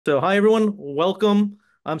So, hi everyone, welcome.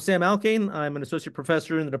 I'm Sam Alkane. I'm an associate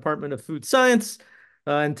professor in the Department of Food Science.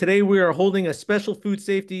 And today we are holding a special food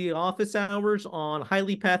safety office hours on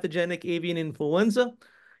highly pathogenic avian influenza.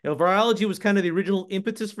 Virology was kind of the original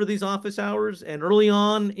impetus for these office hours. And early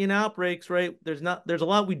on in outbreaks, right, there's a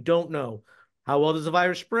lot we don't know. How well does the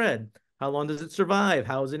virus spread? How long does it survive?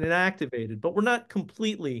 How is it inactivated? But we're not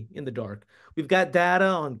completely in the dark. We've got data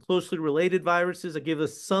on closely related viruses that give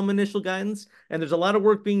us some initial guidance, and there's a lot of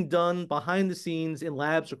work being done behind the scenes in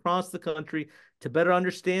labs across the country to better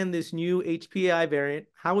understand this new HPAI variant,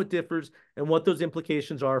 how it differs, and what those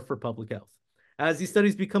implications are for public health. As these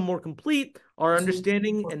studies become more complete, our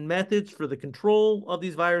understanding and methods for the control of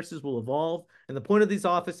these viruses will evolve. And the point of these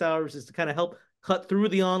office hours is to kind of help cut through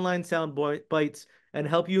the online sound bites and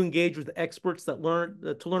help you engage with experts that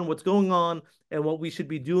to learn what's going on and what we should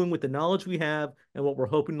be doing with the knowledge we have and what we're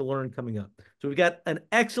hoping to learn coming up. So we've got an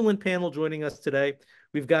excellent panel joining us today.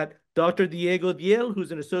 We've got Dr. Diel,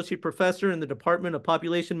 who's an associate professor in the Department of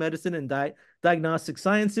Population Medicine and Diagnostic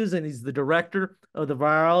Sciences, and he's the director of the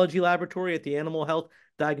virology laboratory at the Animal Health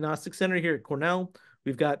Diagnostic Center here at Cornell.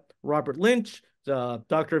 We've got Robert Lynch,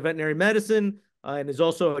 doctor of veterinary medicine, and is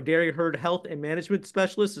also a dairy herd health and management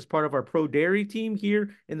specialist as part of our pro dairy team here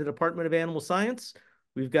in the Department of Animal Science.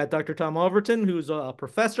 We've got Dr. Tom Overton, who's a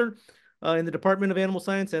professor in the Department of Animal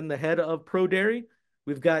Science and the head of pro dairy.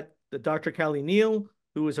 We've got the Dr. Callie Neal,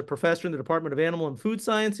 who is a professor in the Department of Animal and Food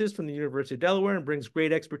Sciences from the University of Delaware and brings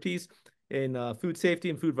great expertise in food safety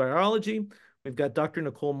and food virology. We've got Dr.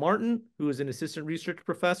 Nicole Martin, who is an assistant research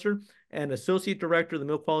professor and associate director of the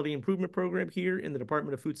Milk Quality Improvement Program here in the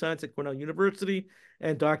Department of Food Science at Cornell University,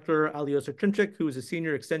 and Dr. Aliosa Trimchik, who is a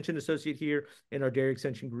senior extension associate here in our dairy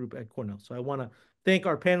extension group at Cornell. So I want to thank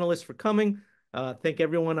our panelists for coming. Thank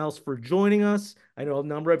everyone else for joining us. I know a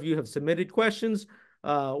number of you have submitted questions.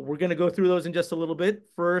 We're going to go through those in just a little bit.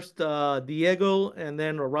 First, Diego and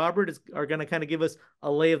then Robert are going to kind of give us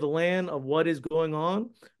a lay of the land of what is going on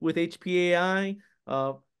with HPAI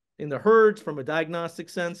in the herds from a diagnostic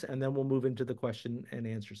sense, and then we'll move into the question and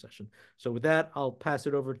answer session. So with that, I'll pass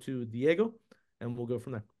it over to Diego, and we'll go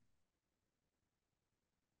from there.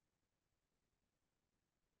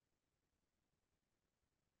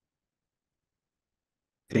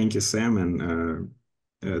 Thank you, Sam, and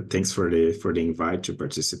thanks for the invite to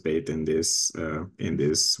participate in this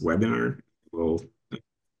webinar. We'll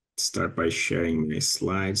start by sharing my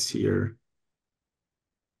slides here.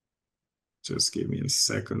 Just give me a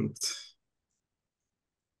second.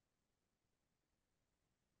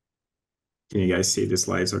 Can you guys see the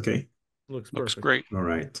slides? Okay. Looks great. All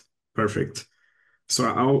right, perfect. So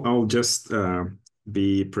I'll just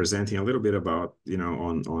be presenting a little bit about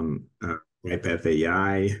on HPAIV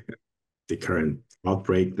AI, the current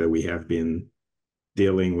outbreak that we have been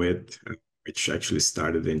dealing with, which actually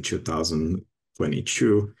started in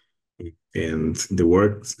 2022. And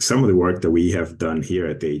some of the work that we have done here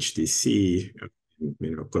at the HDC,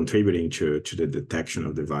 contributing to the detection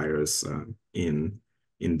of the virus in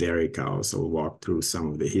dairy cows. I'll walk through some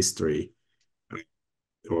of the history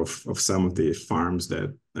of some of the farms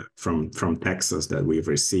that from Texas that we've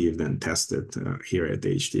received and tested here at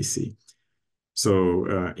the HDC.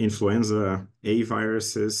 So influenza A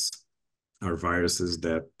viruses are viruses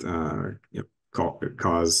that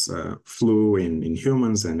cause flu in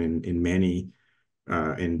humans and in many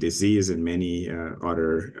in disease in many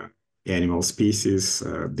other animal species.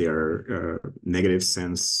 They are negative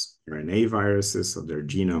sense RNA viruses, so their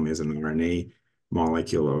genome is an RNA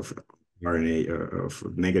molecule of RNA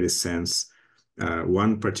of negative sense.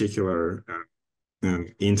 One particular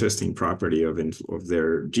interesting property of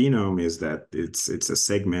their genome is that it's a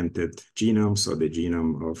segmented genome. So the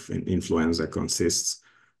genome of influenza consists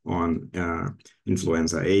on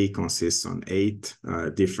influenza A consists on 8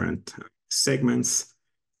 different segments.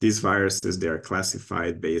 These viruses, they are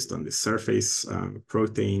classified based on the surface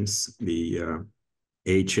proteins, the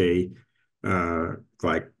HA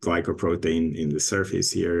glycoprotein in the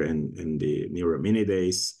surface here, and the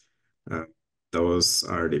neuraminidase. Those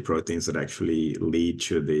are the proteins that actually lead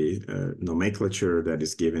to the nomenclature that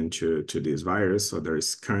is given to this virus. So there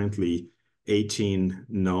is currently 18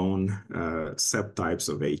 known subtypes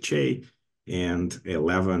of HA and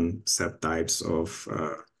 11 subtypes of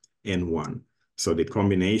N1. So the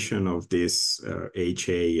combination of this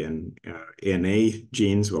HA and NA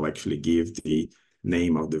genes will actually give the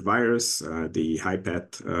name of the virus. The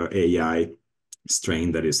HPAIV AI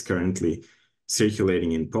strain that is currently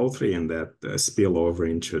circulating in poultry and that spill over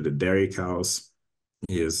into the dairy cows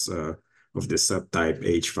is of the subtype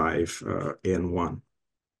H5N1.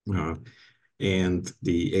 And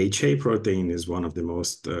the HA protein is one of the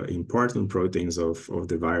most important proteins of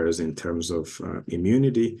the virus in terms of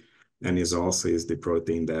immunity, and is the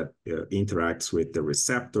protein that interacts with the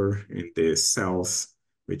receptor in the cells,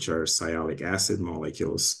 which are sialic acid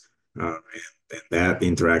molecules. And that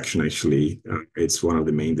interaction actually, it's one of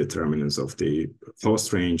the main determinants of the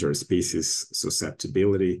host range or species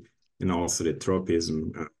susceptibility, and also the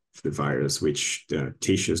tropism of the virus, which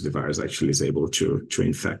tissues the virus actually is able to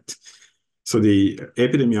infect. So the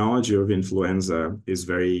epidemiology of influenza is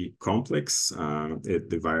very complex.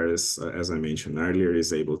 The virus, as I mentioned earlier,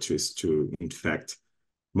 is able to infect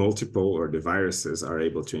multiple, or the viruses are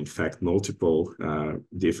able to infect multiple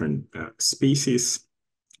different species.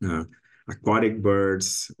 Aquatic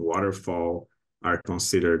birds, waterfowl are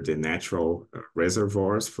considered the natural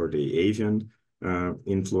reservoirs for the avian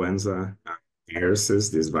influenza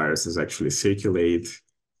viruses. These viruses actually circulate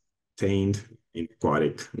contained in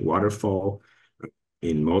aquatic waterfowl,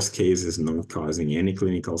 in most cases not causing any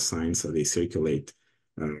clinical signs, so they circulate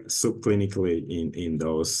subclinically in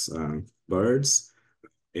those birds,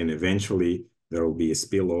 and eventually there will be a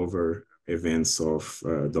spillover events of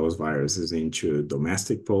those viruses into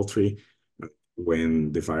domestic poultry.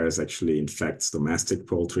 When the virus actually infects domestic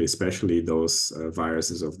poultry, especially those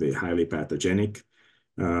viruses of the highly pathogenic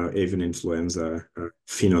avian influenza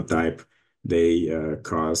phenotype, they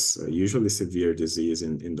cause usually severe disease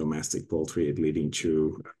in domestic poultry, leading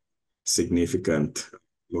to significant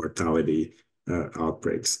mortality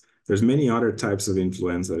outbreaks. There's many other types of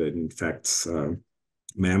influenza that infects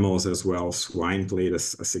mammals as well. Swine played a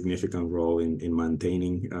significant role in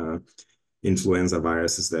maintaining influenza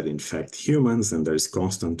viruses that infect humans, and there's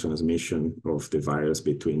constant transmission of the virus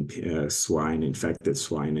between infected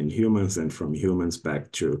swine and humans, and from humans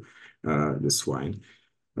back to the swine.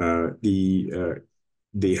 The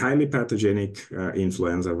highly pathogenic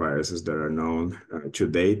influenza viruses that are known to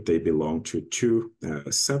date, they belong to two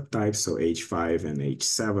subtypes, so H5 and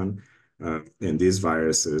H7, and these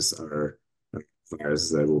viruses are viruses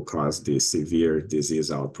that will cause the severe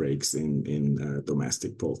disease outbreaks in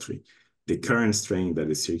domestic poultry. The current strain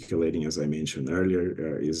that is circulating, as I mentioned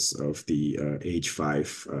earlier, is of the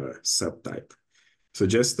H5 subtype. So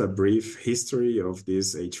just a brief history of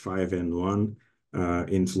this H5N1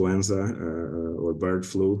 influenza or bird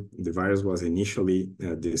flu. The virus was initially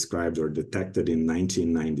described or detected in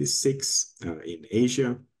 1996 in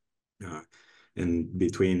Asia. And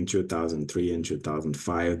between 2003 and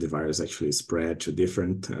 2005, the virus actually spread to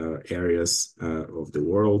different areas of the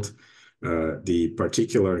world. The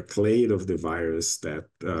particular clade of the virus that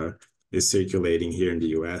is circulating here in the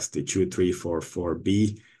US, the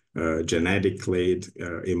 2344B genetic clade,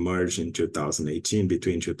 emerged in 2018.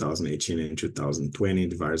 Between 2018 and 2020,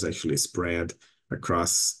 the virus actually spread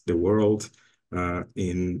across the world.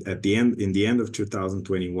 In the end of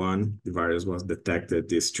 2021, the virus was detected.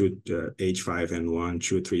 This H5N1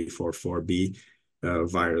 2344B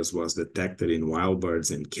virus was detected in wild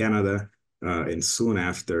birds in Canada, and soon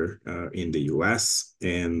after in the US.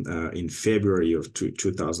 And in February of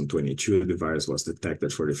 2022, the virus was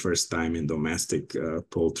detected for the first time in domestic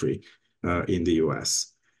poultry in the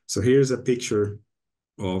US. So here's a picture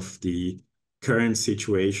of the current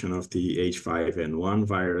situation of the H5N1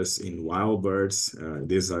 virus in wild birds.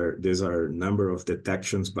 These are number of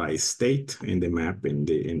detections by state in the map. In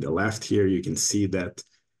the left here, you can see that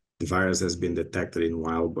the virus has been detected in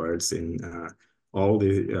wild birds in all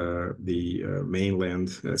the mainland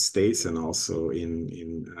states, and also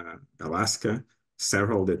in Alaska.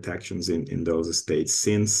 Several detections in those states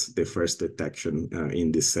since the first detection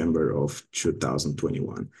in December of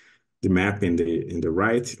 2021. The map on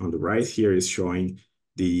the right here is showing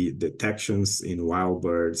the detections in wild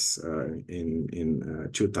birds in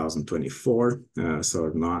 2024.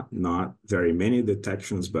 So not very many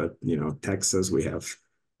detections, but Texas, we have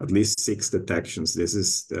at least 6 detections. This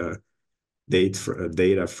is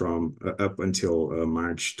data from up until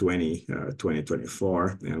March 20,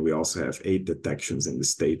 2024, and we also have 8 detections in the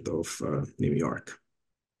state of New York.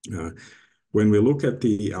 When we look at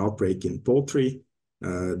the outbreak in poultry,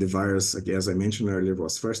 the virus, as I mentioned earlier,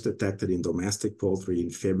 was first detected in domestic poultry in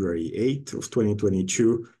February 8 of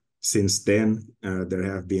 2022. Since then, there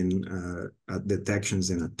have been detections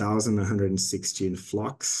in 1,116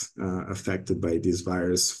 flocks affected by this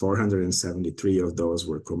virus. 473 of those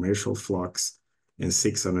were commercial flocks, and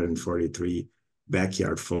 643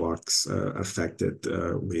 backyard flocks affected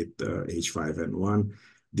with H5N1.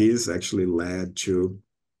 This actually led to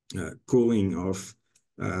culling of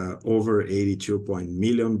over 82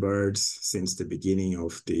 million birds since the beginning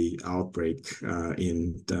of the outbreak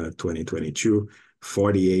in 2022.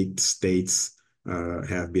 48 states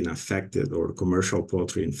have been affected, or commercial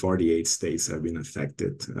poultry in 48 states have been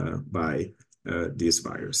affected by this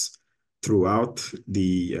virus. Throughout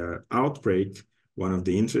the outbreak, one of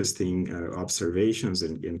the interesting observations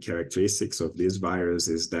and characteristics of this virus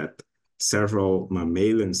is that several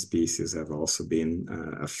mammalian species have also been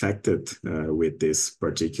affected with this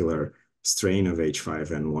particular strain of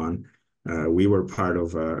H5N1. We were part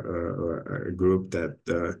of a group that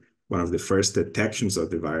one of the first detections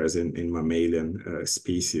of the virus in mammalian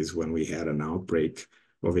species when we had an outbreak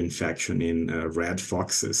of infection in red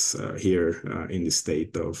foxes here in the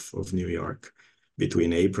state of New York.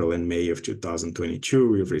 Between April and May of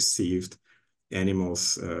 2022, we've received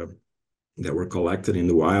animals that were collected in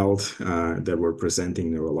the wild that were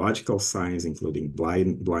presenting neurological signs, including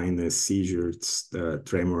blindness, seizures,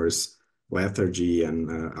 tremors, lethargy, and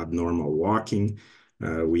abnormal walking.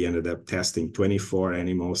 We ended up testing 24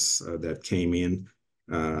 animals that came in.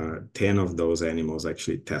 10 of those animals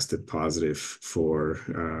actually tested positive for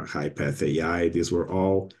HPAIV. These were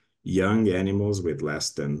all young animals with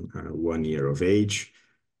less than 1 year of age.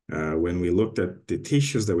 When we looked at the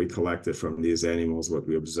tissues that we collected from these animals, what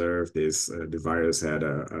we observed is the virus had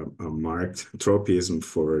a marked tropism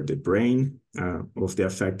for the brain of the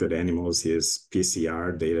affected animals. Here's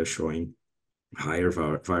PCR data showing higher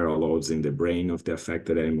viral loads in the brain of the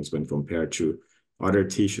affected animals when compared to other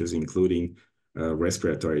tissues, including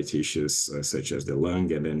respiratory tissues such as the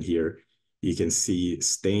lung. And then here you can see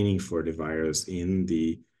staining for the virus in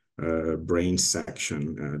the brain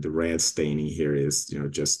section. The red staining here is,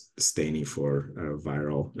 just staining for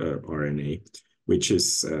viral RNA, which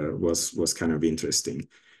was kind of interesting.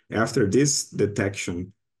 After this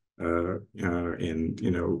detection, there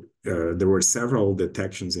were several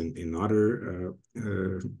detections in other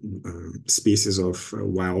species of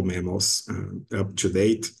wild mammals. Up to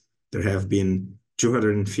date, there have been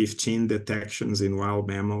 215 detections in wild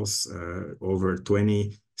mammals. Over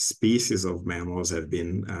 20 species of mammals have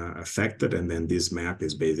been affected, and then this map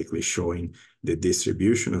is basically showing the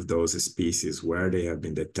distribution of those species, where they have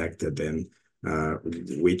been detected, and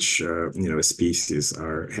which species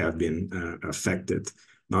have been affected.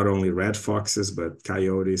 Not only red foxes, but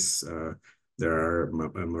coyotes. There are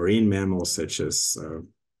marine mammals such as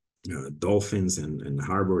dolphins and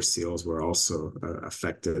harbor seals were also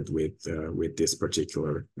affected with this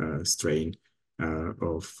particular strain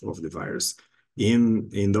of the virus.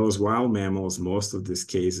 In those wild mammals, most of these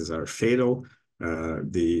cases are fatal.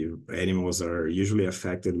 The animals are usually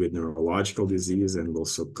affected with neurological disease and will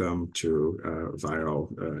succumb to viral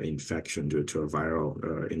infection due to a viral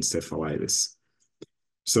encephalitis.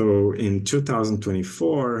 So in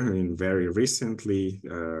 2024, and very recently,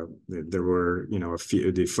 there were,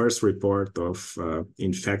 the first report of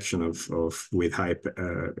infection with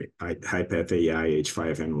HPAIV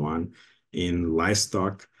H5N1 in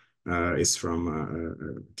livestock is from a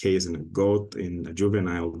case in a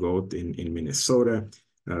juvenile goat in Minnesota.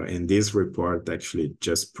 And this report actually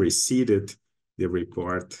just preceded the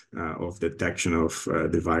report of detection of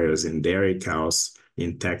the virus in dairy cows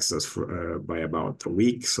in Texas by about a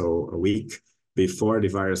week. So a week before the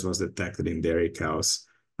virus was detected in dairy cows,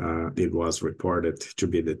 it was reported to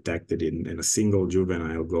be detected in a single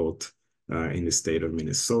juvenile goat in the state of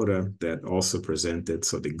Minnesota that also presented,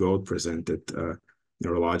 so the goat presented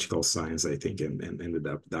neurological signs, I think, and ended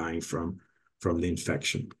up dying from the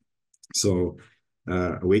infection. So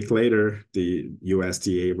a week later, the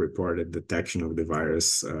USDA reported detection of the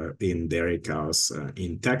virus in dairy cows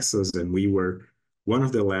in Texas, and we were one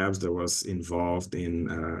of the labs that was involved in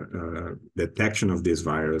detection of this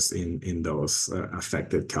virus in those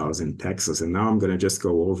affected cows in Texas. And now I'm going to just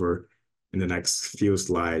go over in the next few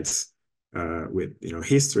slides with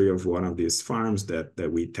history of one of these farms that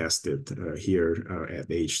we tested here at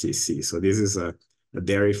HTC. So this is a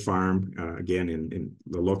dairy farm, again,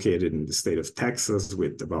 located in the state of Texas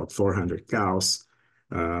with about 400 cows.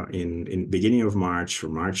 In beginning of March, for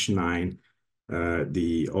March 9,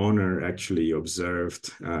 the owner actually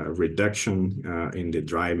observed reduction in the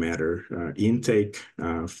dry matter intake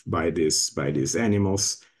by these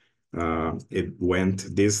animals.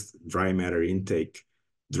 This dry matter intake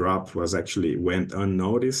drop went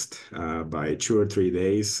unnoticed by 2 or 3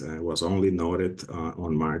 days. Was only noted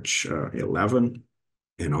on March 11.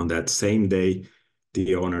 And on that same day,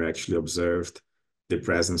 the owner actually observed the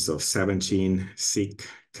presence of 17 sick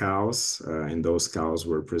cows, and those cows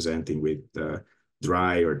were presenting with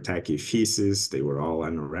dry or tacky feces. They were all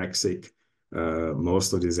anorexic.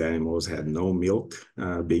 Most of these animals had no milk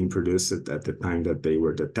being produced at the time that they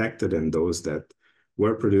were detected, and those that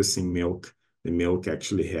were producing milk, the milk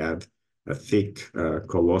actually had a thick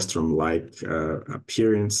colostrum-like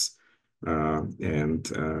appearance.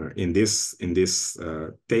 In this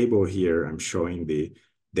table here, I'm showing the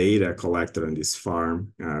data collected on this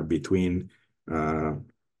farm between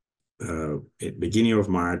beginning of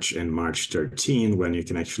March and March 13, when you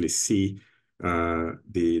can actually see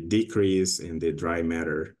the decrease in the dry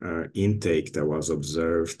matter intake that was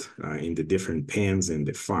observed in the different pens in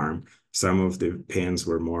the farm. Some of the pens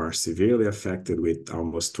were more severely affected with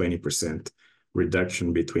almost 20%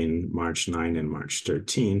 reduction between March 9 and March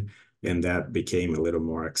 13. And that became a little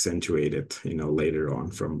more accentuated, later on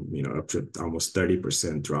from, up to almost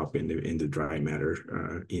 30% drop in the dry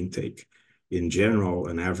matter intake. In general,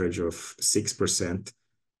 an average of 6%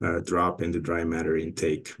 drop in the dry matter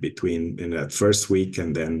intake in that first week,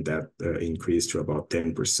 and then that increased to about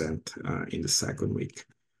 10% in the second week.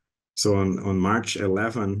 So on March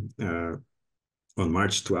 12, an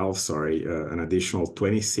additional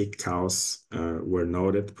 20 sick cows were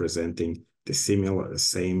noted presenting the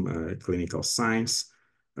same clinical signs.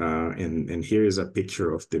 And here is a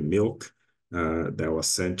picture of the milk that was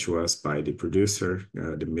sent to us by the producer,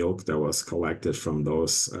 the milk that was collected from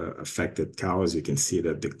those affected cows. You can see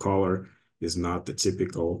that the color is not the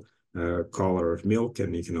typical color of milk,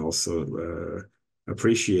 and you can also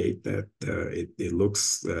appreciate that it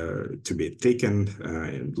looks to be thickened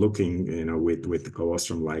and looking, with the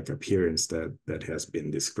colostrum-like appearance that has been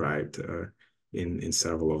described in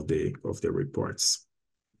several of the reports.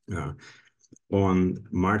 On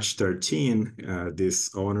March 13,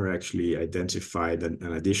 this owner actually identified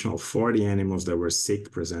an additional 40 animals that were sick,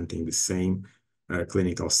 presenting the same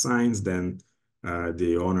clinical signs. Then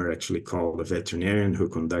the owner actually called a veterinarian who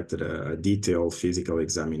conducted a detailed physical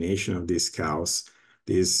examination of these cows.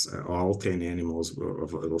 All 10 animals,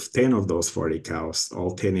 of 10 of those 40 cows,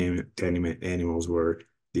 all 10 animals were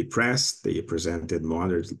depressed. They presented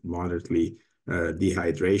moderately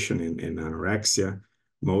dehydration and anorexia.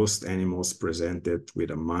 Most animals presented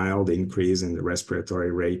with a mild increase in the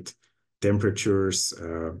respiratory rate, temperatures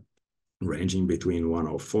ranging between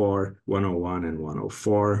 101 and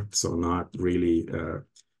 104. So not really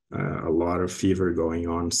a lot of fever going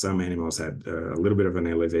on. Some animals had a little bit of an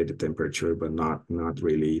elevated temperature, but not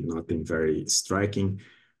really, nothing very striking.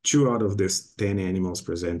 2 out of these 10 animals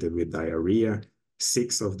presented with diarrhea.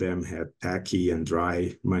 6 of them had tacky and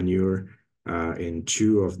dry manure. And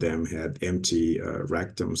 2 of them had empty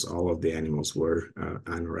rectums. All of the animals were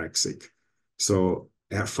anorexic. So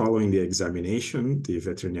following the examination, the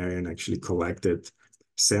veterinarian actually collected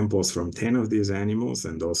samples from 10 of these animals,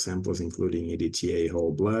 and those samples including EDTA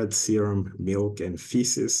whole blood, serum, milk, and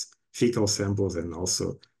fecal samples, and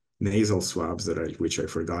also nasal swabs which I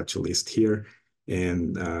forgot to list here.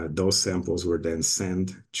 And those samples were then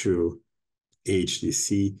sent to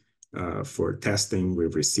HDC for testing.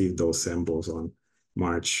 We've received those samples on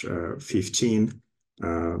March 15,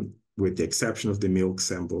 with the exception of the milk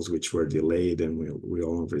samples, which were delayed, and we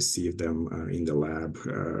only received them in the lab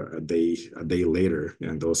a day later,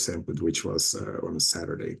 and those samples, which was on a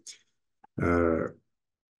Saturday.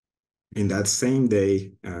 In that same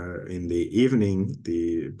day, in the evening,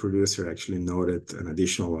 the producer actually noted an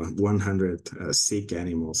additional 100 sick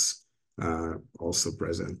animals also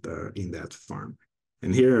present in that farm.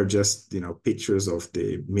 And here are just, pictures of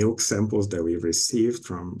the milk samples that we received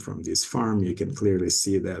from this farm. You can clearly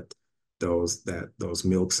see that those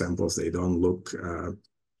milk samples, they don't look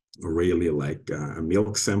really like a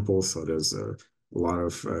milk sample. So there's a lot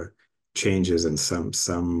of changes, and some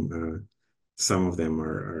of them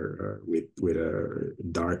are with a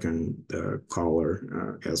darkened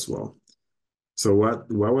color as well. So what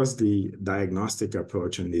was the diagnostic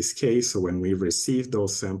approach in this case? So when we received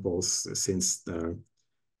those samples, since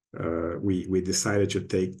we decided to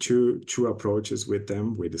take two approaches with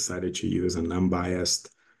them. We decided to use an unbiased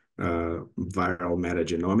viral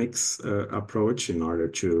metagenomics approach in order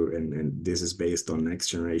to, and this is based on next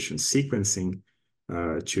generation sequencing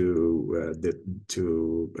to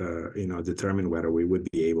determine whether we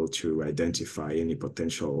would be able to identify any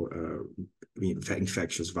potential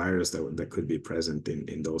infectious virus that could be present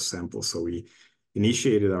in those samples. So we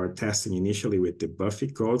initiated our testing initially with the Buffy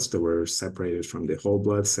codes that were separated from the whole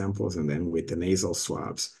blood samples, and then with the nasal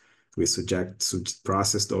swabs. We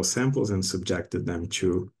processed those samples and subjected them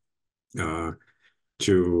to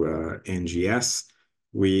NGS.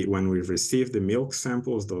 When we received the milk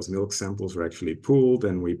samples, those milk samples were actually pooled,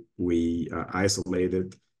 and we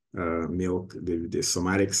isolated milk, the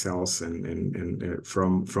somatic cells, and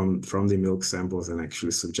from the milk samples, and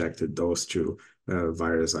actually subjected those to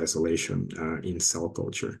virus isolation in cell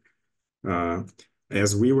culture.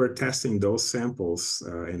 As we were testing those samples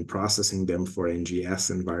and processing them for NGS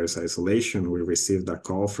and virus isolation, we received a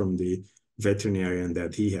call from the veterinarian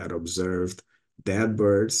that he had observed dead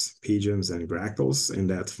birds, pigeons, and grackles in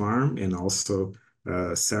that farm, and also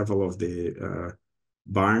several of the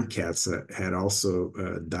barn cats had also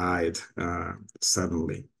died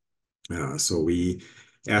suddenly. So we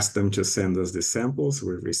asked them to send us the samples.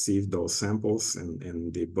 We received those samples,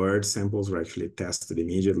 and the bird samples were actually tested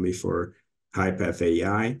immediately for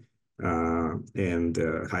HPAIV. And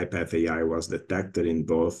HPAIV was detected in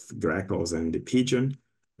both grackles and the pigeon.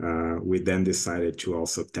 We then decided to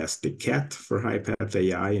also test the cat for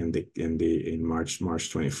HPAIV, and in March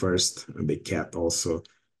 21st, the cat also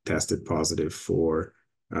tested positive for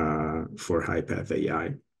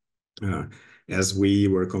HPAIV. As we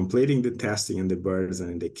were completing the testing in the birds and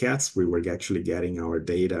in the cats, we were actually getting our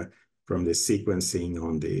data from the sequencing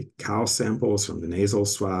on the cow samples, from the nasal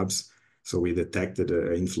swabs. So we detected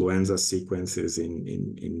influenza sequences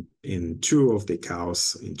in two of the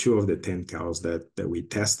cows, in 2 of the 10 cows that we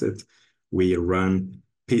tested. We run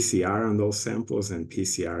PCR on those samples, and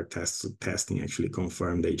PCR testing actually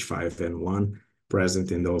confirmed H5N1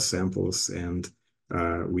 present in those samples. And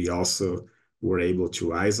we also were able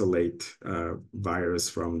to isolate virus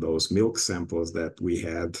from those milk samples that we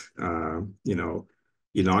had,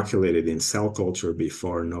 inoculated in cell culture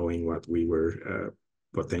before knowing what we were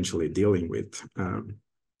potentially dealing with.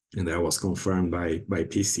 And that was confirmed by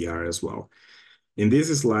PCR as well. In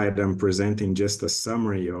this slide, I'm presenting just a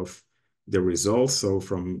summary of the results. So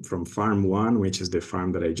from farm 1, which is the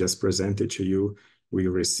farm that I just presented to you, we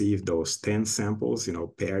received those 10 samples,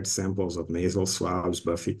 paired samples of nasal swabs,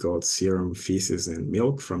 buffy coat, serum, feces, and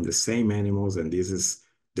milk from the same animals. And this is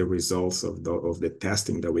the results of the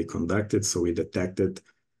testing that we conducted. So we detected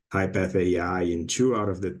HPAIV in 2 out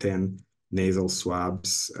of the 10 nasal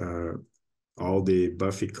swabs. All the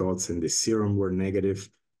buffy coats and the serum were negative.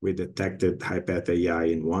 We detected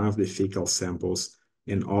HPAIV in 1 of the fecal samples,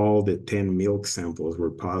 and all the 10 milk samples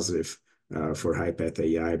were positive for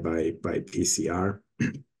HPAIV by PCR.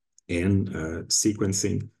 And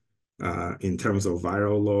sequencing in terms of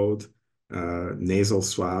viral load, nasal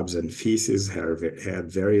swabs and feces had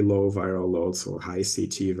very low viral load, so high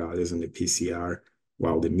CT values in the PCR,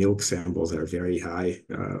 while the milk samples are very high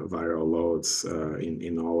viral loads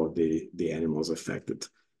in all of the animals affected.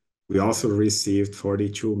 We also received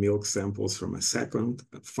 42 milk samples from a second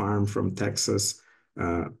farm from Texas,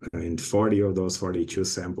 and 40 of those 42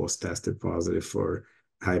 samples tested positive for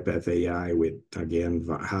HPAIV with, again,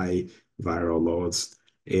 high viral loads.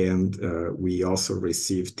 And we also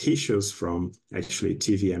received tissues from actually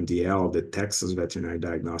TVMDL, the Texas Veterinary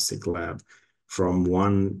Diagnostic Lab, from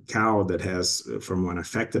one cow from one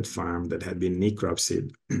affected farm that had been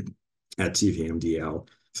necropsied at TVMDL.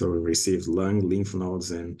 So we received lung, lymph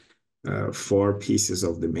nodes, and 4 pieces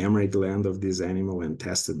of the mammary gland of this animal and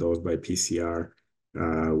tested those by PCR.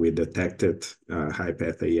 We detected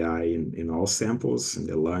HPAIV in all samples, in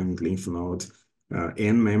the lung, lymph node,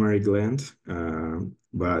 and mammary gland.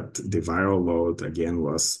 But the viral load, again,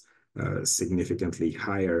 was significantly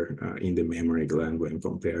higher in the mammary gland when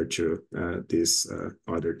compared to these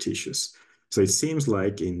other tissues. So it seems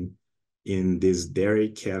like in this dairy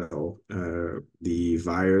cattle, the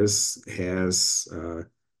virus has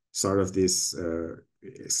sort of this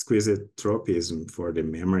exquisite tropism for the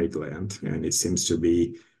mammary gland, and it seems to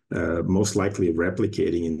be most likely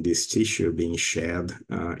replicating in this tissue being shed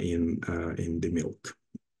in the milk,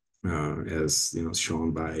 as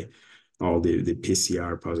shown by all the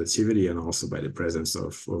PCR positivity and also by the presence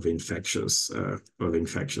of infectious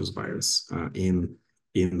virus in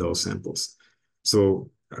those samples.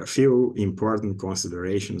 So a few important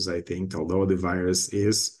considerations, I think. Although the virus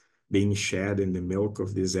is being shed in the milk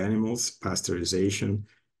of these animals, pasteurization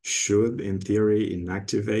should, in theory,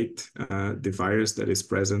 inactivate the virus that is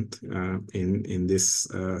present in these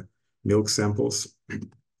milk samples.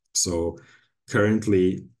 So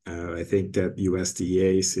currently, I think that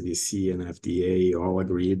USDA, CDC, and FDA all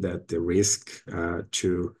agree that the risk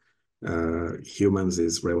to humans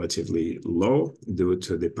is relatively low due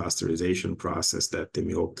to the pasteurization process that the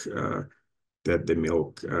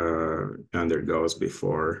milk undergoes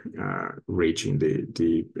before reaching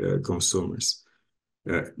the consumers.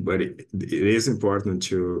 But it is important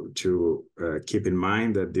to keep in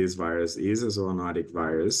mind that this virus is a zoonotic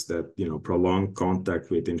virus, that prolonged contact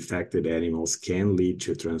with infected animals can lead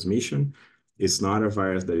to transmission. It's not a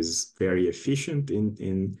virus that is very efficient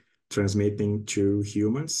in transmitting to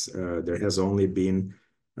humans. There has only been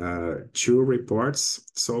 2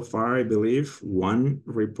 reports so far, I believe. 1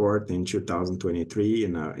 report in 2023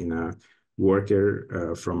 in a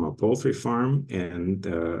worker from a poultry farm, and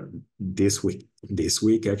this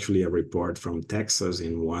week actually a report from Texas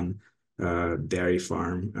in one dairy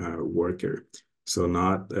farm worker. So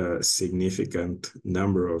not a significant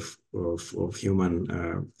number of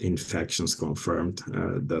human infections confirmed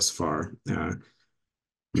thus far.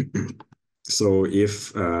 So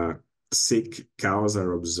if sick cows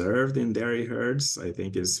are observed in dairy herds, I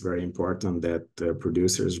think it's very important that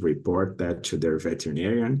producers report that to their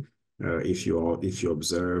veterinarian. If you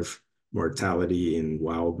observe mortality in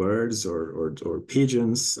wild birds or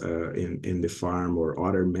pigeons in the farm or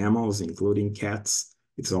other mammals, including cats,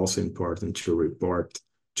 it's also important to report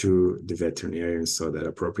to the veterinarian so that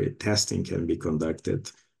appropriate testing can be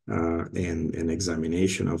conducted and an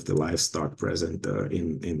examination of the livestock present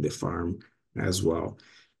in the farm as well.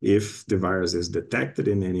 If the virus is detected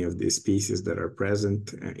in any of these species that are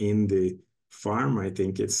present in the farm, I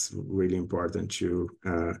think it's really important to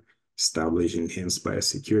establish enhanced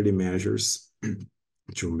biosecurity measures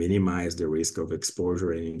to minimize the risk of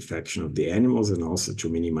exposure and infection of the animals, and also to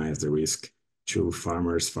minimize the risk to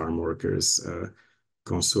farmers, farm workers,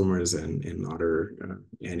 consumers, and other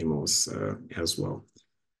animals as well.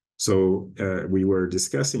 So we were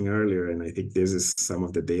discussing earlier, and I think this is some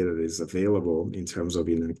of the data that is available in terms of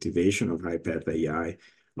inactivation of HPAIV AI.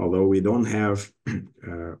 Although we don't have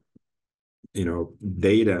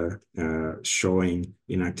data showing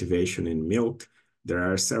inactivation in milk, there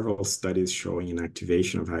are several studies showing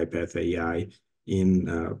inactivation of HPAIV AI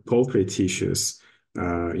in poultry tissues.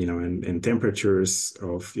 And temperatures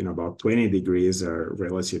of about 20 degrees are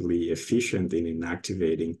relatively efficient in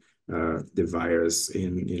inactivating the virus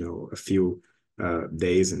in a few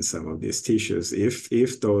days in some of these tissues.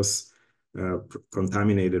 If those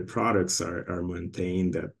contaminated products are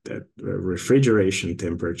maintained at refrigeration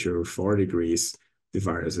temperature of 4 degrees, the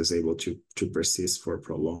virus is able to persist for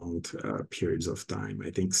prolonged periods of time. I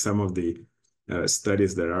think some of the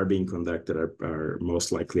studies that are being conducted are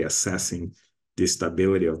most likely assessing the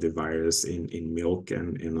stability of the virus in milk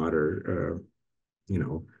and in other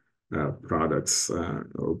products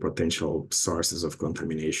or potential sources of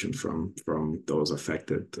contamination from those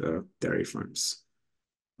affected dairy farms.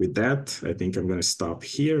 With that, I think I'm going to stop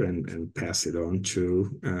here and pass it on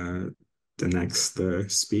to the next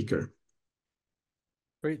speaker.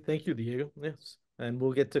 Great, thank you, Diego. Yes, and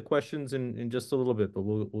we'll get to questions in just a little bit, but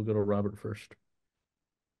we'll go to Robert first.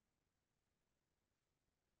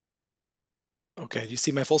 Okay, do you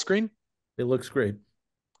see my full screen? It looks great.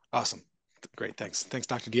 Awesome. Great, thanks. Thanks,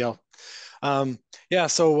 Dr. Diel. Yeah,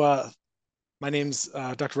 so my name's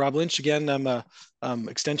Dr. Rob Lynch. Again, I'm a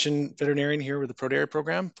extension veterinarian here with the ProDairy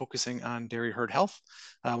program, focusing on dairy herd health.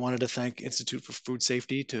 I wanted to thank Institute for Food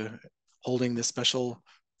Safety to holding this special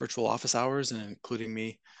virtual office hours and including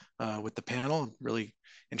me with the panel. I'm really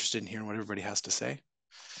interested in hearing what everybody has to say.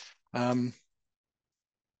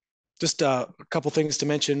 Just a couple things to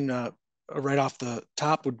mention right off the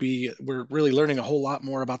top would be we're really learning a whole lot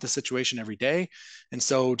more about the situation every day. And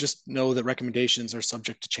so just know that recommendations are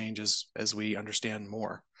subject to changes as we understand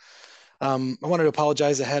more. I wanted to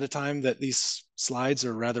apologize ahead of time that these slides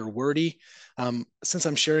are rather wordy. Since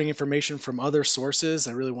I'm sharing information from other sources,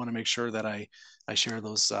 I really want to make sure that I share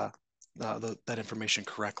those that information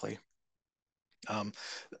correctly.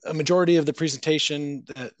 A majority of the presentation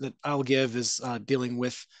that I'll give is dealing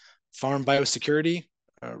with farm biosecurity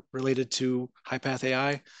related to HPAIV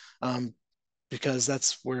AI, because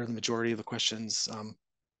that's where the majority of the questions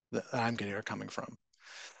that I'm getting are coming from.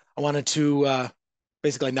 I wanted to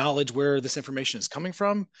basically acknowledge where this information is coming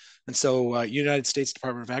from. And so United States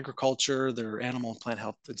Department of Agriculture, their Animal and Plant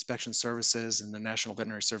Health Inspection Services, and the National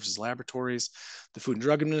Veterinary Services Laboratories, the Food and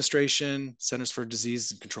Drug Administration, Centers for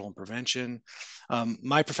Disease Control and Prevention.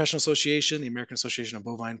 My professional association, the American Association of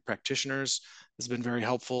Bovine Practitioners, has been very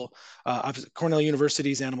helpful. Cornell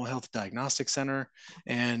University's Animal Health Diagnostic Center,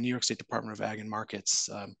 and New York State Department of Ag and Markets.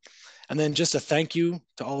 And then just a thank you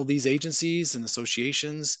to all of these agencies and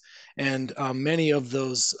associations and many of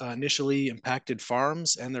those initially impacted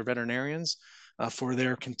farms and their veterinarians for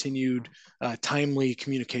their continued timely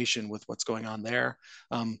communication with what's going on there.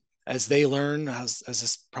 As they learn, as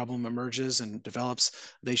this problem emerges and develops,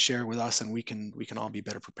 they share with us, and we can all be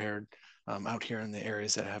better prepared out here in the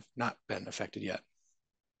areas that have not been affected yet.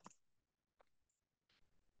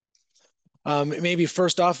 Maybe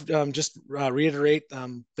first off, just reiterate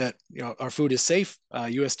that our food is safe.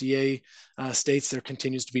 USDA states there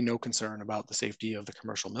continues to be no concern about the safety of the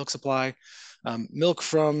commercial milk supply. Milk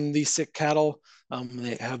from these sick cattle,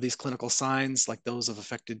 they have these clinical signs like those of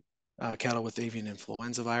affected cattle with avian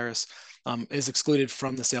influenza virus, is excluded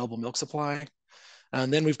from the saleable milk supply.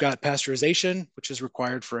 And then we've got pasteurization, which is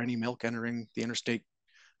required for any milk entering the interstate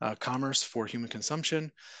commerce for human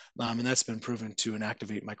consumption. And that's been proven to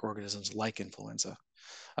inactivate microorganisms like influenza.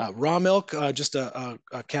 Raw milk, just a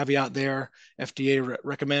caveat there. FDA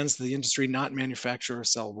recommends the industry not manufacture or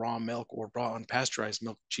sell raw milk or raw unpasteurized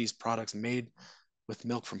milk cheese products made with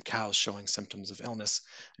milk from cows showing symptoms of illness,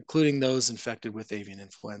 including those infected with avian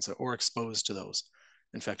influenza or exposed to those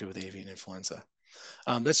infected with avian influenza.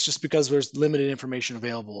 That's just because there's limited information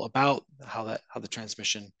available about how the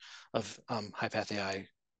transmission of HPAIV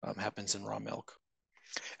happens in raw milk.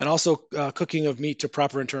 And also cooking of meat to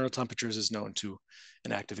proper internal temperatures is known to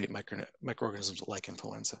inactivate microorganisms like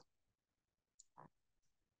influenza.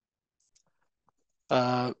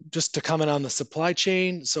 Just to comment on the supply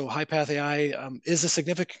chain, so HPAIV is a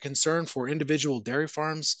significant concern for individual dairy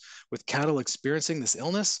farms with cattle experiencing this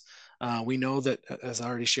illness. We know that, as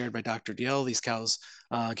already shared by Dr. Diel, these cows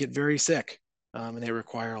get very sick and they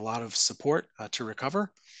require a lot of support to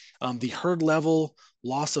recover. The herd level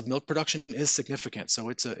loss of milk production is significant, so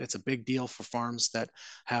it's a big deal for farms that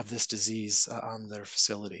have this disease on their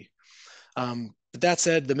facility. But that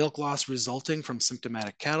said, the milk loss resulting from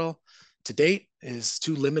symptomatic cattle to date is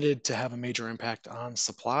too limited to have a major impact on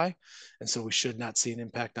supply, and so we should not see an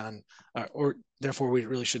impact on, or therefore we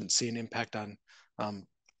really shouldn't see an impact on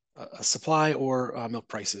supply or milk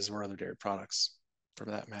prices or other dairy products for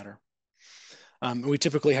that matter. We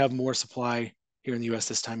typically have more supply here in the US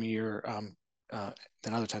this time of year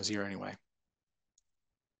than other times of year anyway.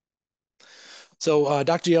 So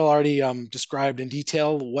Dr. Diel already described in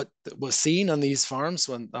detail what was seen on these farms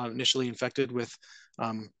when initially infected with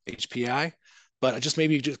HPAI, but just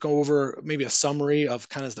go over maybe a summary of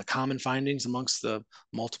kind of the common findings amongst the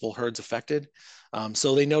multiple herds affected.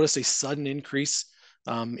 So they noticed a sudden increase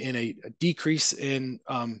in a decrease in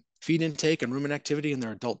feed intake and rumen activity in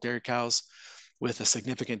their adult dairy cows, with a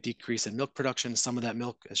significant decrease in milk production. Some of that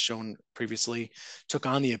milk, as shown previously, took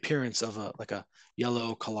on the appearance of like a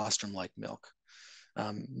yellow colostrum-like milk.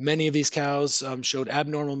 Many of these cows showed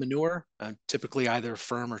abnormal manure, typically either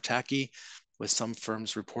firm or tacky, with some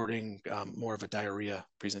firms reporting more of a diarrhea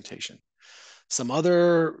presentation. Some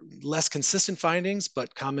other less consistent findings,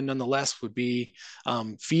 but common nonetheless, would be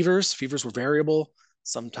fevers. Fevers were variable,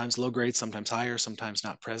 sometimes low grade, sometimes higher, sometimes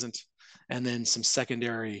not present. And then some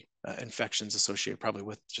secondary infections associated probably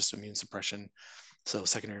with just immune suppression. So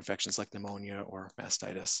secondary infections like pneumonia or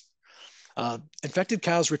mastitis. Infected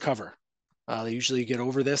cows recover. They usually get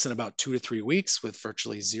over this in about 2 to 3 weeks with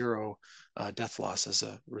virtually zero death loss as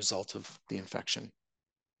a result of the infection.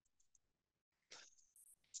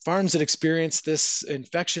 Farms that experience this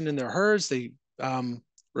infection in their herds, they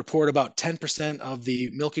report about 10% of the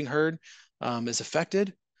milking herd is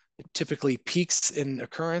affected. It typically peaks in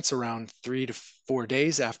occurrence around 3 to 4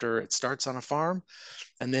 days after it starts on a farm,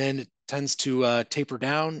 and then it tends to taper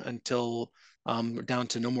down until down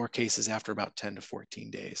to no more cases after about 10 to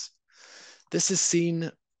 14 days. This is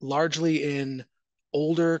seen largely in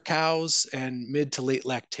older cows and mid to late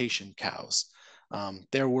lactation cows.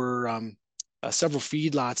 There were several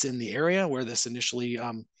feedlots in the area where this initially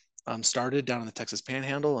started down in the Texas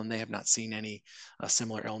Panhandle, and they have not seen any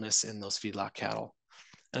similar illness in those feedlot cattle.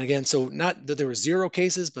 And again, so not that there were 0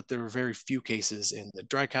 cases, but there were very few cases in the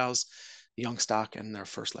dry cows, the young stock, and their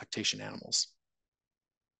first lactation animals.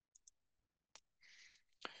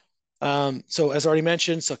 So as already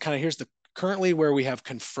mentioned, so kind of here's the currently where we have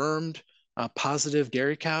confirmed positive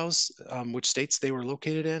dairy cows, which states they were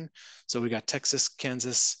located in. So we got Texas,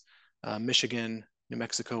 Kansas, Michigan, New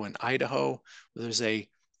Mexico, and Idaho. There's a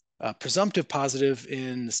presumptive positive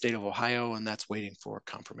in the state of Ohio, and that's waiting for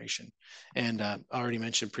confirmation. And I already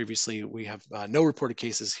mentioned previously, we have no reported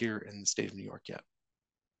cases here in the state of New York yet.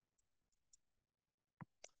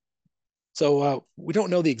 So we don't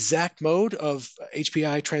know the exact mode of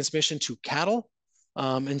HPAI transmission to cattle.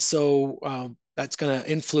 And so that's going to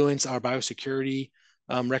influence our biosecurity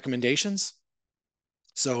recommendations.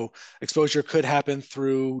 So exposure could happen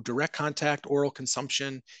through direct contact, oral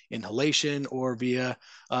consumption, inhalation, or via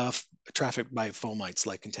traffic by fomites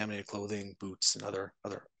like contaminated clothing, boots, and other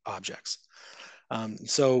objects.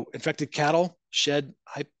 So infected cattle shed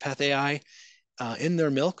HPAIV in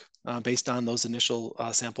their milk based on those initial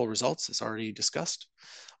sample results, as already discussed.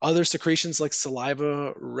 Other secretions like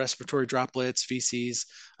saliva, respiratory droplets, feces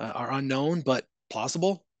are unknown but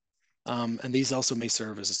plausible. And these also may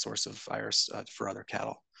serve as a source of virus for other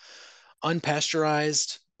cattle.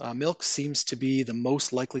 Unpasteurized milk seems to be the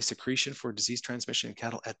most likely secretion for disease transmission in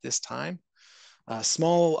cattle at this time.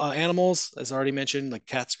 Small animals, as already mentioned, like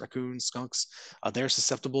cats, raccoons, skunks, they're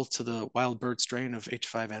susceptible to the wild bird strain of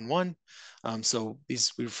H5N1. So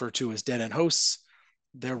these we refer to as dead end hosts.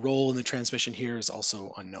 Their role in the transmission here is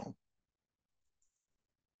also unknown.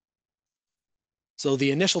 So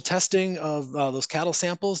the initial testing of those cattle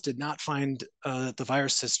samples did not find that the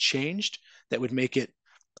virus has changed that would make it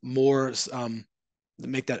more,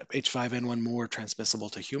 make that H5N1 more transmissible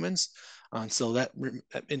to humans. So that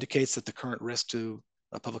indicates that the current risk to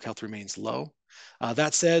public health remains low.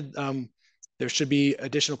 That said, there should be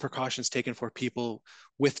additional precautions taken for people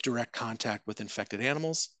with direct contact with infected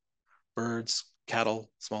animals, birds,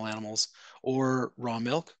 cattle, small animals, or raw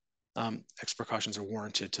milk. Extra precautions are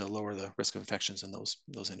warranted to lower the risk of infections in those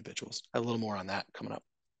individuals. A little more on that coming up.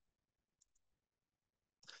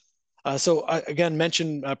 So I again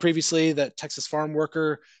mentioned previously that Texas farm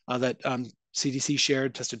worker that CDC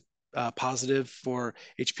shared tested positive for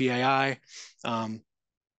HPAI.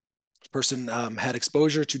 Person had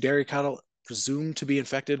exposure to dairy cattle presumed to be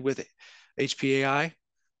infected with HPAI.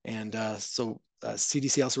 And so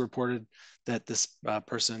CDC also reported that this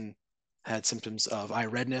person had symptoms of eye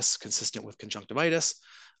redness consistent with conjunctivitis.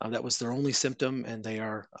 That was their only symptom, and they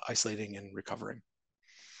are isolating and recovering.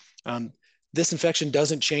 This infection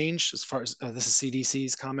doesn't change, as far as this is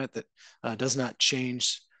CDC's comment, that does not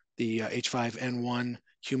change the H5N1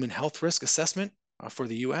 human health risk assessment for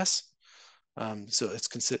the US. So it's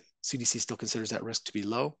CDC still considers that risk to be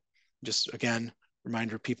low. Just again,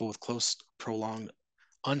 reminder, people with close, prolonged,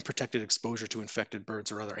 unprotected exposure to infected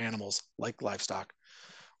birds or other animals like livestock,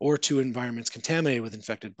 or to environments contaminated with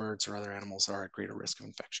infected birds or other animals are at greater risk of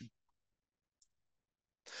infection.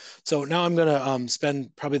 So now I'm going to spend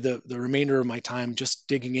probably the remainder of my time just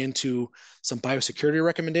digging into some biosecurity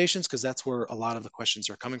recommendations, because that's where a lot of the questions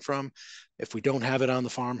are coming from. If we don't have it on the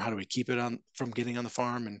farm, how do we keep it from getting on the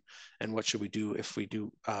farm, and what should we do if we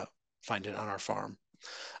do find it on our farm?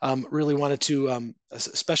 Really wanted to a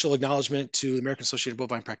special acknowledgement to the American Association of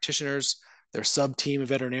Bovine Practitioners. Their sub-team of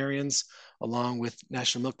veterinarians, along with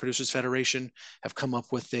National Milk Producers Federation, have come up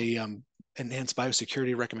with a enhanced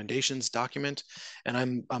biosecurity recommendations document.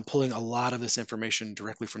 And I'm pulling a lot of this information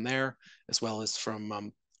directly from there, as well as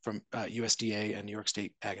from USDA and New York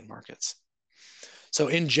State Ag and Markets. So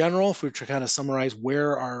in general, if we try to kind of summarize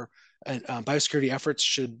where our biosecurity efforts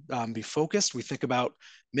should be focused, we think about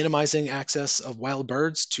minimizing access of wild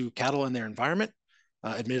birds to cattle in their environment.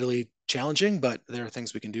 Admittedly challenging, but there are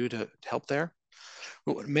things we can do to help there.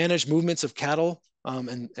 We'll manage movements of cattle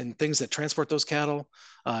and things that transport those cattle,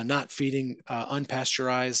 not feeding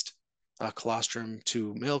unpasteurized colostrum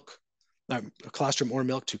to milk, colostrum or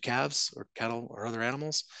milk to calves or cattle or other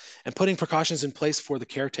animals, and putting precautions in place for the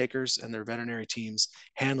caretakers and their veterinary teams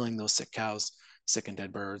handling those sick cows, sick and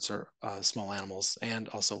dead birds, or small animals, and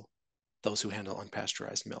also those who handle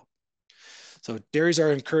unpasteurized milk. So dairies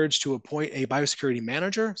are encouraged to appoint a biosecurity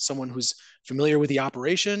manager, someone who's familiar with the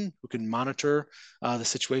operation, who can monitor the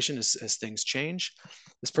situation as things change.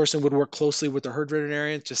 This person would work closely with the herd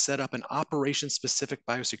veterinarian to set up an operation-specific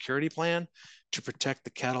biosecurity plan to protect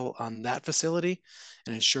the cattle on that facility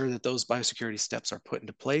and ensure that those biosecurity steps are put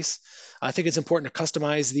into place. I think it's important to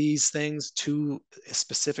customize these things to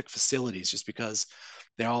specific facilities, just because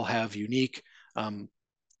they all have unique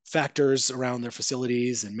factors around their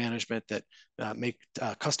facilities and management that make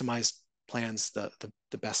customized plans the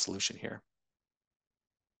best solution here.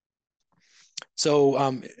 So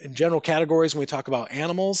in general categories, when we talk about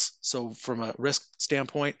animals, so from a risk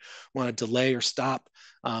standpoint, we want to delay or stop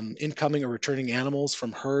incoming or returning animals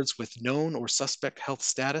from herds with known or suspect health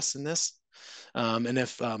status in this. And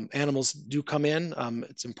if animals do come in,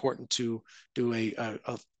 it's important to do a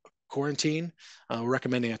quarantine. We're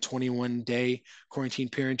recommending a 21-day quarantine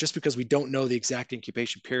period, just because we don't know the exact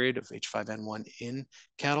incubation period of H5N1 in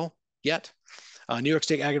cattle yet. New York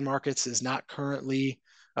State Ag and Markets is not currently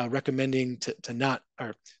recommending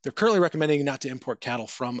they're currently recommending not to import cattle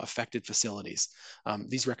from affected facilities.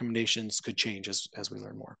 These recommendations could change as we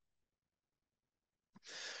learn more.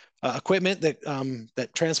 Equipment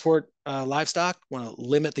that transport livestock, want to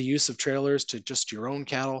limit the use of trailers to just your own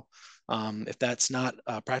cattle. If that's not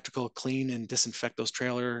practical, clean and disinfect those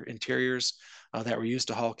trailer interiors that were used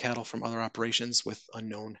to haul cattle from other operations with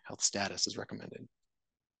unknown health status is recommended.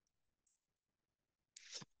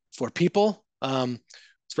 For people,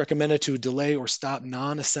 it's recommended to delay or stop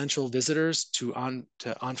non-essential visitors to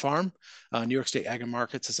on-farm. New York State Ag and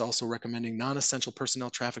Markets is also recommending non-essential personnel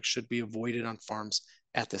traffic should be avoided on farms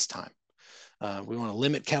at this time. We want to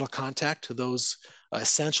limit cattle contact to those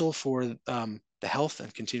essential for the health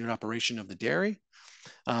and continued operation of the dairy.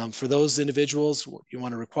 For those individuals, you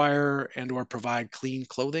want to require and or provide clean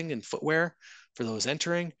clothing and footwear for those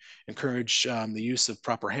entering, encourage the use of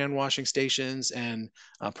proper hand washing stations, and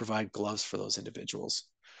provide gloves for those individuals.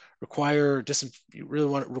 You really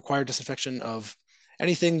want to require disinfection of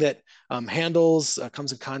anything that handles,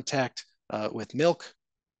 comes in contact with milk,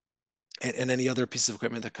 and any other pieces of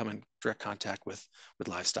equipment that come in direct contact with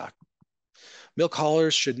livestock. Milk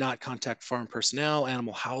haulers should not contact farm personnel,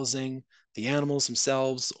 animal housing, the animals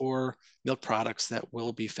themselves, or milk products that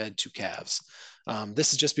will be fed to calves.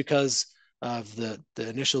 This is just because of the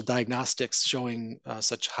initial diagnostics showing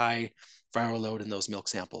such high viral load in those milk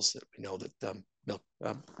samples that we know that milk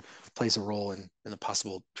plays a role in the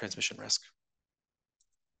possible transmission risk.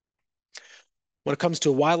 When it comes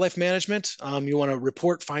to wildlife management, you want to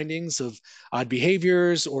report findings of odd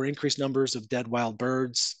behaviors or increased numbers of dead wild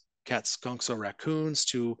birds, cats, skunks, or raccoons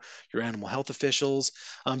to your animal health officials.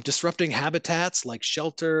 Disrupting habitats like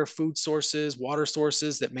shelter, food sources, water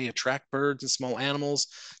sources that may attract birds and small animals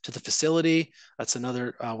to the facility. That's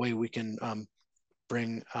another way we can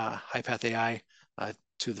bring HPAIV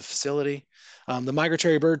to the facility. The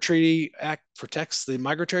Migratory Bird Treaty Act protects the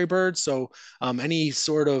migratory birds. So any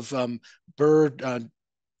sort of bird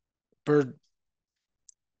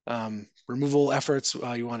removal efforts,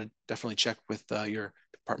 you want to definitely check with your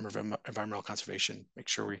Department of Environmental Conservation. Make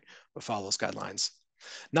sure we follow those guidelines.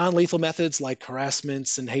 Non-lethal methods like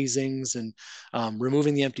harassments and hazings and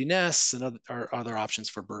removing the empty nests and other options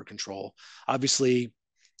for bird control. Obviously,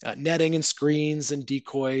 netting and screens and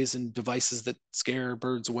decoys and devices that scare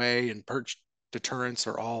birds away and perch deterrents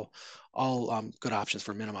are all good options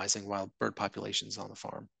for minimizing wild bird populations on the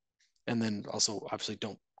farm. And then also, obviously,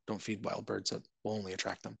 don't feed wild birds that will only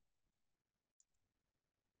attract them.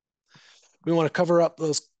 We want to cover up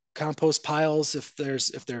those compost piles if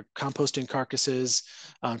they're composting carcasses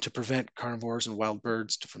to prevent carnivores and wild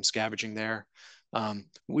birds from scavenging there.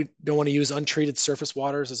 We don't want to use untreated surface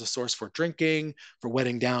waters as a source for drinking, for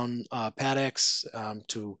wetting down paddocks,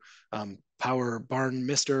 to power barn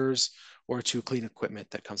misters, or to clean equipment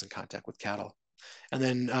that comes in contact with cattle. And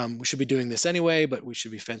then we should be doing this anyway, but we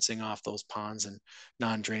should be fencing off those ponds and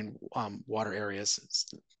non-drained water areas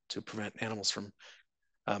to prevent animals from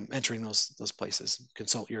entering those places.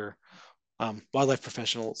 Consult your wildlife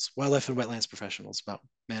professionals, wildlife and wetlands professionals about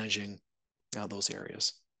managing those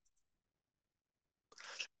areas.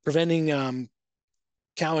 Preventing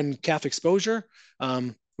cow and calf exposure.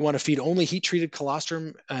 We want to feed only heat-treated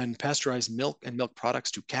colostrum and pasteurized milk and milk products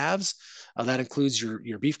to calves. That includes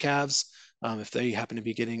your beef calves, if they happen to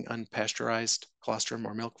be getting unpasteurized colostrum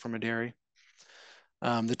or milk from a dairy.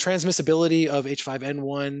 The transmissibility of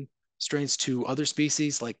H5N1 strains to other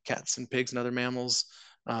species like cats and pigs and other mammals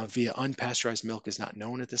via unpasteurized milk is not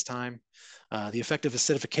known at this time. The effect of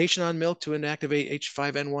acidification on milk to inactivate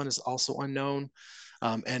H5N1 is also unknown.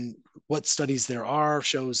 And what studies there are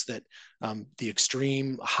shows that the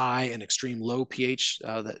extreme high and extreme low pH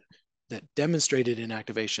that demonstrated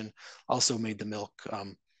inactivation also made the milk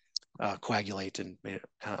coagulate and made it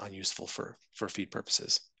kind of unuseful for feed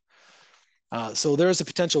purposes. So there is a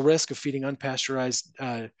potential risk of feeding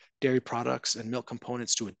unpasteurized dairy products and milk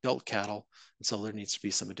components to adult cattle. And so there needs to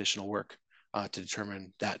be some additional work to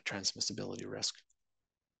determine that transmissibility risk.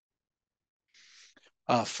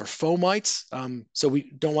 For fomites, so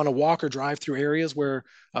we don't want to walk or drive through areas where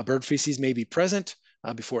bird feces may be present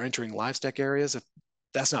before entering livestock areas. If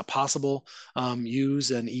that's not possible,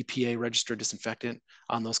 use an EPA registered disinfectant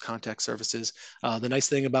on those contact surfaces. The nice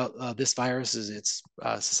thing about this virus is it's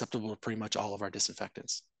susceptible to pretty much all of our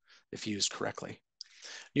disinfectants if used correctly.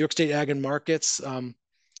 New York State Ag and Markets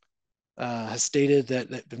has stated that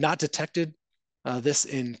they've not detected this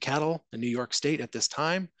in cattle in New York State at this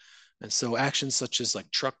time. And so actions such as like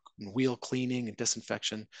truck and wheel cleaning and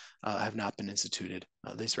disinfection have not been instituted.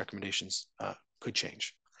 These recommendations could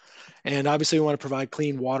change. And obviously we want to provide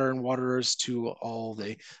clean water and waterers to all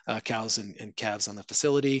the cows and calves on the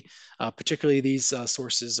facility. Particularly these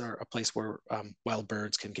sources are a place where wild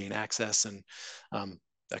birds can gain access and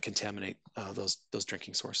contaminate those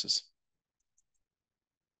drinking sources.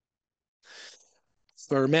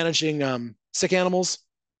 For managing sick animals,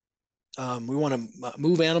 we want to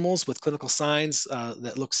move animals with clinical signs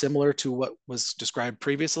that look similar to what was described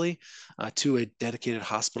previously to a dedicated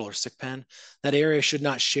hospital or sick pen. That area should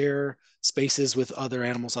not share spaces with other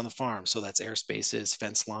animals on the farm. So that's air spaces,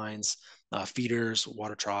 fence lines, feeders,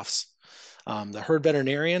 water troughs. The herd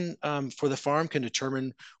veterinarian for the farm can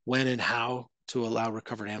determine when and how to allow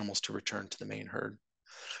recovered animals to return to the main herd.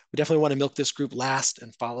 We definitely want to milk this group last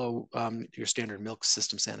and follow your standard milk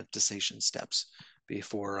system sanitization steps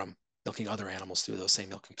before milking other animals through those same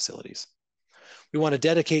milking facilities. We want to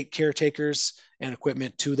dedicate caretakers and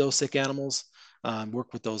equipment to those sick animals,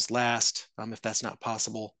 work with those last if that's not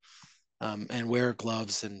possible, and wear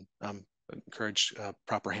gloves and encourage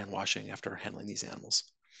proper hand washing after handling these animals.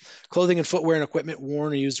 Clothing and footwear and equipment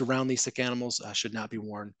worn or used around these sick animals should not be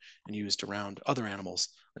worn and used around other animals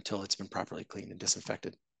until it's been properly cleaned and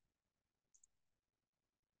disinfected.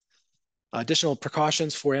 Additional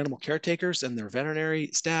precautions for animal caretakers and their veterinary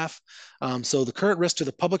staff. So the current risk to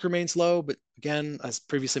the public remains low, but again, as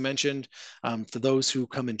previously mentioned, for those who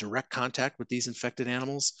come in direct contact with these infected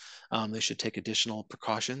animals, they should take additional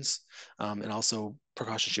precautions. And also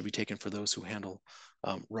precautions should be taken for those who handle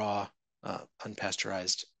raw,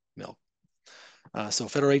 unpasteurized milk. So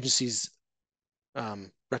federal agencies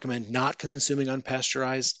recommend not consuming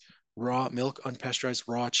unpasteurized raw milk, unpasteurized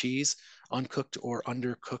raw cheese, uncooked or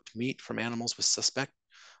undercooked meat from animals with suspect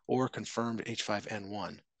or confirmed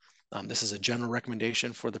H5N1. This is a general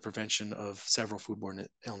recommendation for the prevention of several foodborne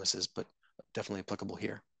illnesses, but definitely applicable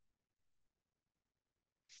here.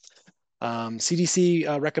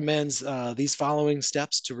 CDC recommends these following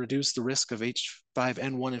steps to reduce the risk of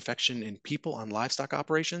H5N1 infection in people on livestock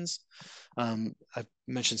operations. I've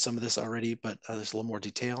mentioned some of this already, but there's a little more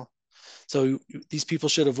detail. So these people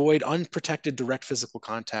should avoid unprotected direct physical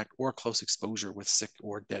contact or close exposure with sick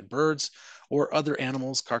or dead birds or other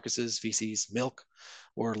animals, carcasses, feces, milk,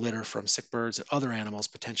 or litter from sick birds and other animals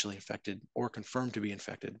potentially infected or confirmed to be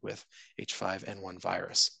infected with H5N1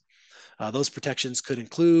 virus. Those protections could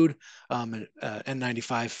include an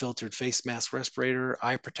N95 filtered face mask, respirator,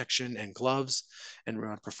 eye protection, and gloves, and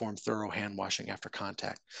perform thorough hand washing after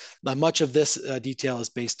contact. Now, much of this detail is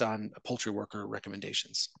based on poultry worker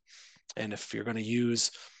recommendations. And if you're going to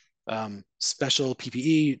use special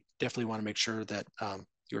PPE, definitely want to make sure that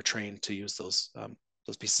you're trained to use those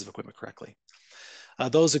pieces of equipment correctly.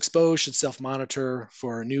 Those exposed should self-monitor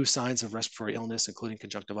for new signs of respiratory illness, including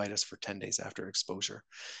conjunctivitis, for 10 days after exposure.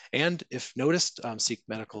 And if noticed, seek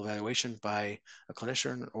medical evaluation by a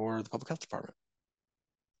clinician or the public health department.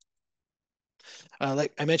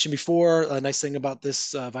 Like I mentioned before, a nice thing about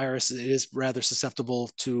this virus, it is rather susceptible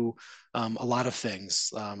to a lot of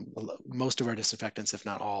things, most of our disinfectants, if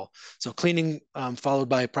not all. So cleaning followed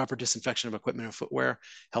by proper disinfection of equipment and footwear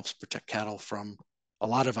helps protect cattle from a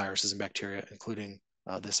lot of viruses and bacteria, including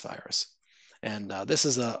this virus. And this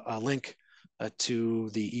is a link to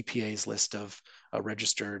the EPA's list of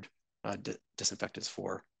registered disinfectants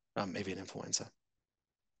for avian influenza.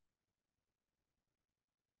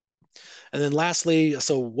 And then lastly,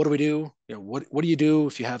 so what do we do? You know, what do you do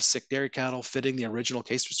if you have sick dairy cattle fitting the original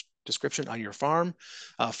case description on your farm?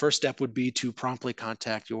 First step would be to promptly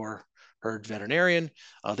contact your herd veterinarian.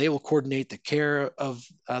 They will coordinate the care of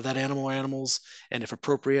that animal or animals, and if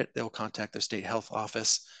appropriate, they'll contact their state health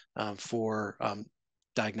office for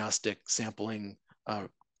diagnostic sampling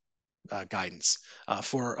guidance.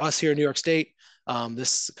 For us here in New York State,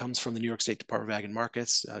 this comes from the New York State Department of Ag and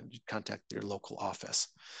Markets. Contact your local office.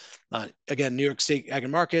 Again, New York State Ag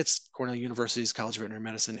and Markets, Cornell University's College of Veterinary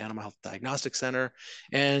Medicine Animal Health Diagnostic Center,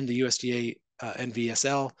 and the USDA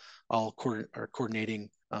NVSL all are coordinating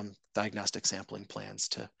diagnostic sampling plans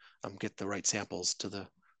to get the right samples to the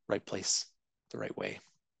right place the right way.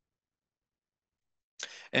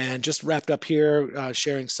 And just wrapped up here,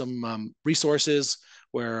 sharing some resources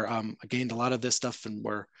where I gained a lot of this stuff and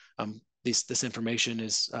where this information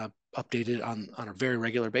is updated on a very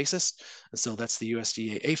regular basis. And so that's the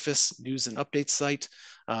USDA APHIS News and Updates site,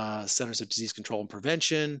 Centers of Disease Control and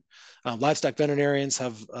Prevention. Livestock veterinarians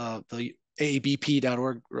have the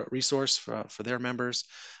aabp.org resource for their members.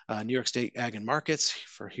 New York State Ag and Markets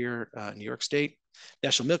for here in New York State.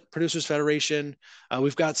 National Milk Producers Federation.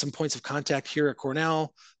 We've got some points of contact here at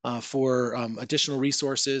Cornell for additional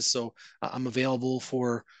resources. So I'm available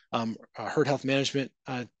for herd health management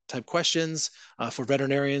type questions. For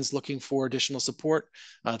veterinarians looking for additional support,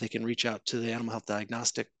 they can reach out to the Animal Health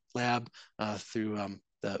Diagnostic Lab through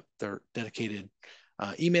their dedicated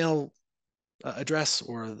email address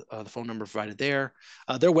or the phone number provided there.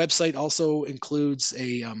 Their website also includes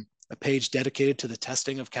a page dedicated to the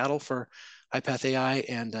testing of cattle for HPAIV,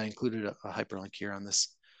 and I included a hyperlink here on this.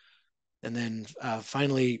 And then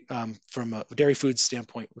finally, from a dairy foods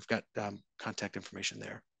standpoint, we've got contact information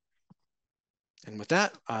there. And with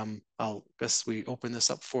that, I'll guess we open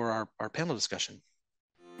this up for our panel discussion.